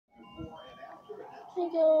Hey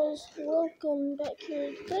guys, welcome back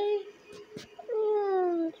here today,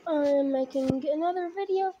 and I am making another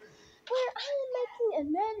video where I am making a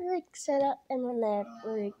network setup in the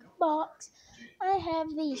network box. I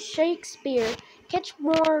have the Shakespeare Catch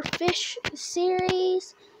More Fish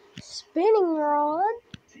series spinning rod.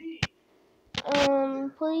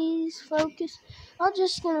 Please focus. I'm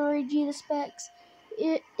just gonna read you the specs.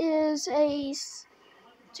 It is a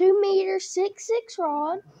 2-meter 6'6"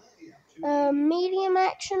 rod. Medium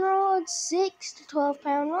action rod, 6 to 12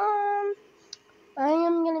 pound line. I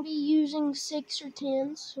am going to be using 6 or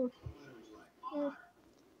 10, so yeah.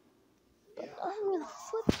 But I'm going to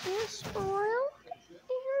flip this around,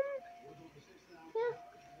 and yeah,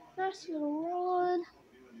 nice little rod.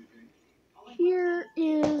 Here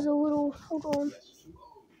is a little, hold on,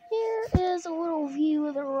 here is a little view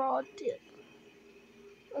of the rod tip,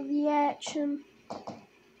 of the action.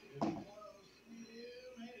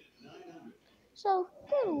 So,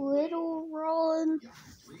 got a little rod.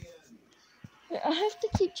 I have to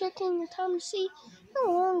keep checking the time to see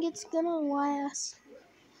how long it's gonna last.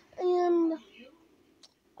 And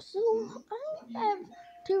so I have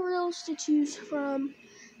 2 reels to choose from.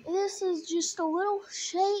 This is just a little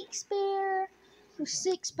Shakespeare with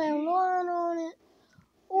 6 pound line on it.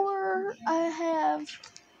 Or I have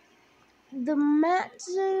the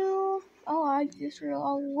Matsu. I like this reel.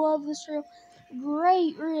 I love this reel.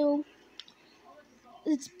 Great reel.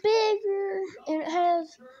 It's bigger and it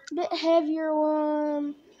has a bit heavier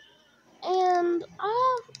one. And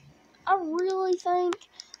I really think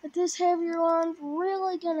that this heavier line's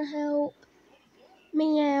really gonna help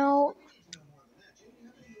me out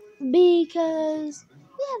because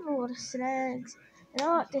we have a lot of snags and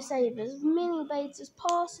I like to save as many baits as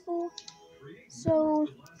possible. So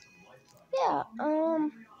yeah,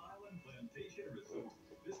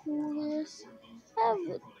 cool this. I have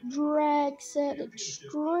the drag set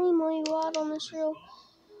extremely wide on this reel,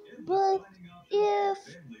 but if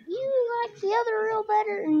you like the other reel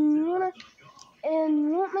better and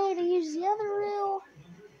want me to use the other reel,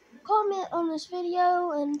 comment on this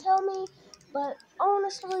video and tell me. But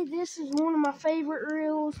honestly, this is one of my favorite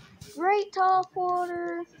reels. Great top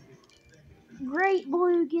water, great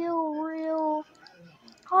bluegill reel.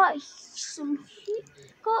 Got some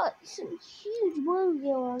huge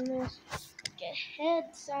bluegill on this, like a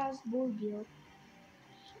head-sized bluegill.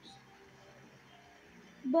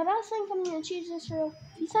 But I think I'm gonna choose this reel.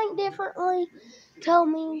 If you think differently, tell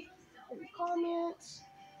me in the comments.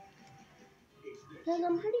 Because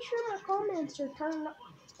I'm pretty sure my comments are turned on.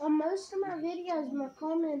 On most of my videos, my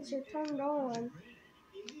comments are turned on.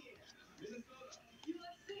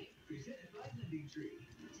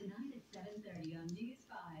 Tonight at 7:30 on News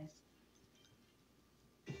 5.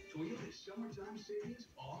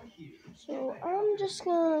 So I'm just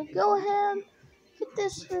gonna go ahead, get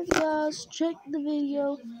this for you guys, check the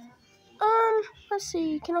video. Let's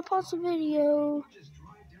see, can I pause the video?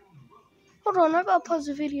 Hold on, I gotta pause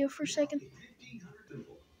the video for a second.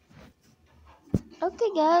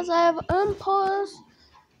 Okay guys, I have unpaused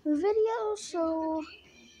the video, so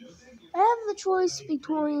I have the choice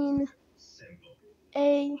between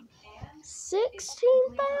a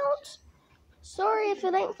 16th ounce. Sorry if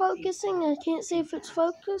it ain't focusing, I can't see if it's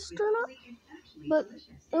focused or not, but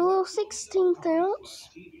a little 16th ounce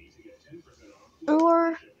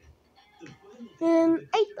or an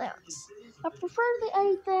 8th ounce. I prefer the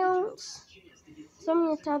 8th ounce, so I'm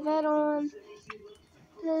going to tie that on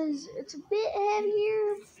because it's a bit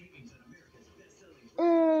heavier,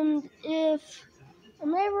 and if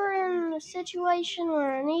I'm ever in a situation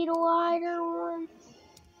where I need a lighter one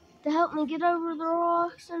to help me get over the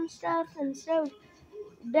rocks and stuff instead of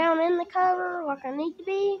down in the cover like I need to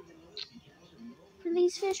be for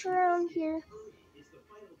these fish around here,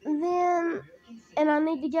 then, and I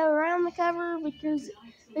need to go around the cover because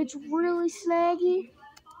it's really snaggy,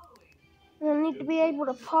 and I need to be able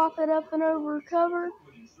to pop it up and over cover,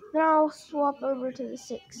 then I'll swap over to the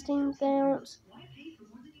 16th ounce.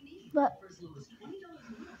 But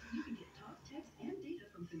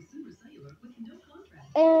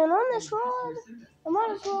and on this rod, I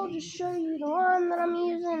might as well just show you the line that I'm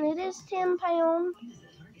using. It is 10 pound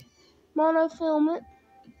monofilament.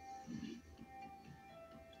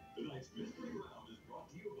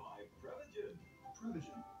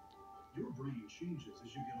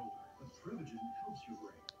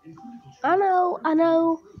 I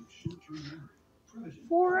know.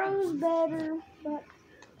 4O's better, but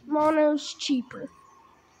mono's cheaper.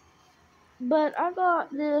 But I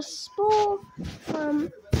got this spool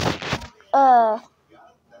from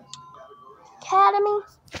Academy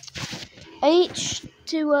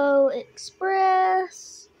H2O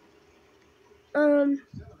Express.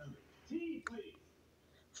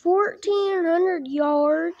 1,400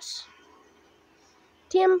 yards,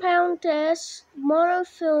 10-pound test,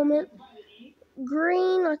 monofilament,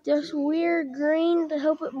 green, like this weird green to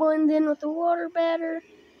help it blend in with the water better,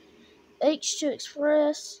 H2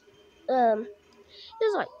 Express.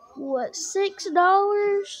 It's like, what,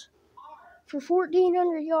 $6 for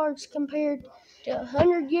 1,400 yards compared to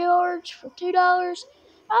 100 yards for $2?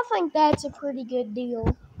 I think that's a pretty good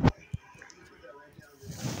deal.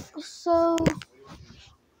 So,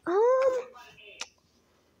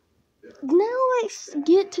 now let's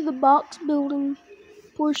get to the box building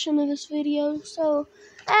portion of this video. So,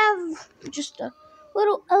 I have just a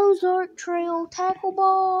little Ozark Trail tackle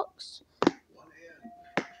box,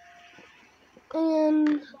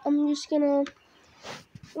 and I'm just gonna,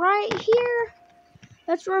 right here,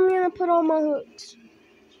 that's where I'm gonna put all my hooks,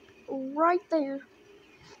 right there.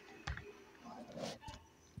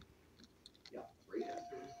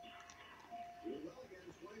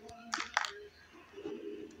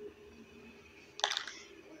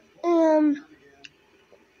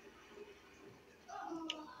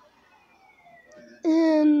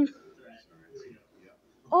 In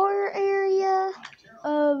our area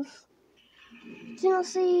of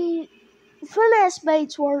Tennessee, finesse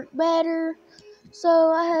baits work better.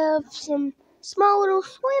 So I have some small little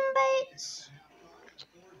swim baits.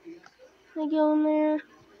 They go in there.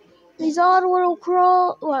 These odd little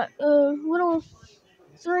little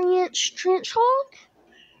 3-inch trench hog.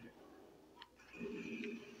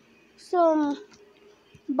 Some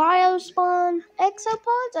Biospawn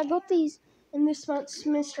exopods. I got these in this month's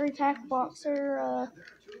mystery tackle box. They're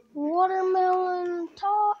watermelon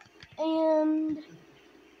top and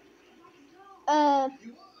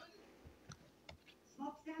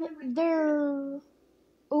they're a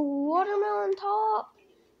watermelon top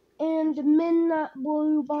and midnight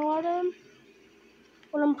blue bottom.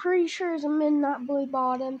 What I'm pretty sure is a midnight blue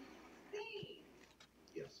bottom.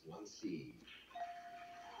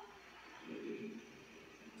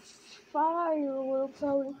 Fireworks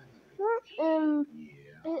on and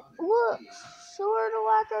it looks sort of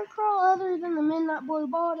like a crawl other than the midnight blue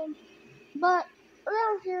bottom. But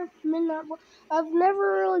around here, midnight blue, I've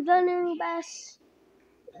never really done any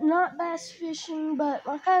not bass fishing, but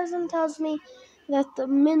my cousin tells me that the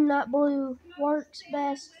midnight blue works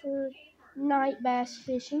best for night bass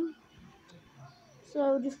fishing.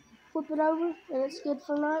 So just flip it over and it's good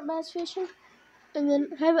for night bass fishing. And then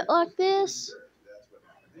have it like this,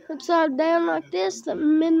 upside down like this, the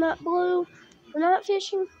midnight blue for night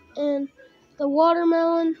fishing, and the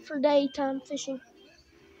watermelon for daytime fishing.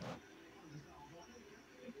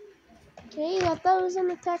 Okay, got those in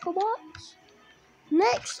the tackle box.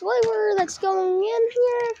 Next lure that's going in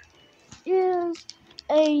here is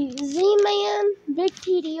a Z-Man Big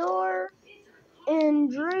TDR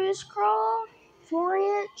and Drew's Craw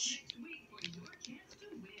 4-inch,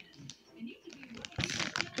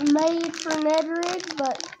 made for Ned rigs,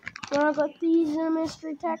 but when I got these in a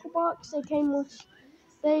mystery tackle box, they came with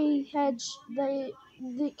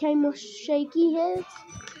shaky heads.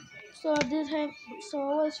 So I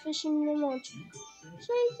was fishing them on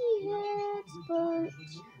shaky heads, but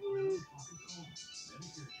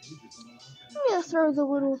I'm gonna throw the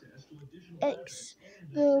little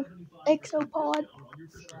exopod.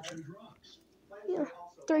 Yeah,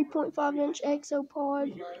 3.5-inch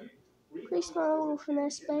exopod. Pretty small little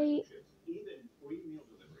finesse bait.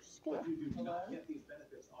 Just gonna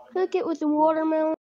hook it with the watermelon.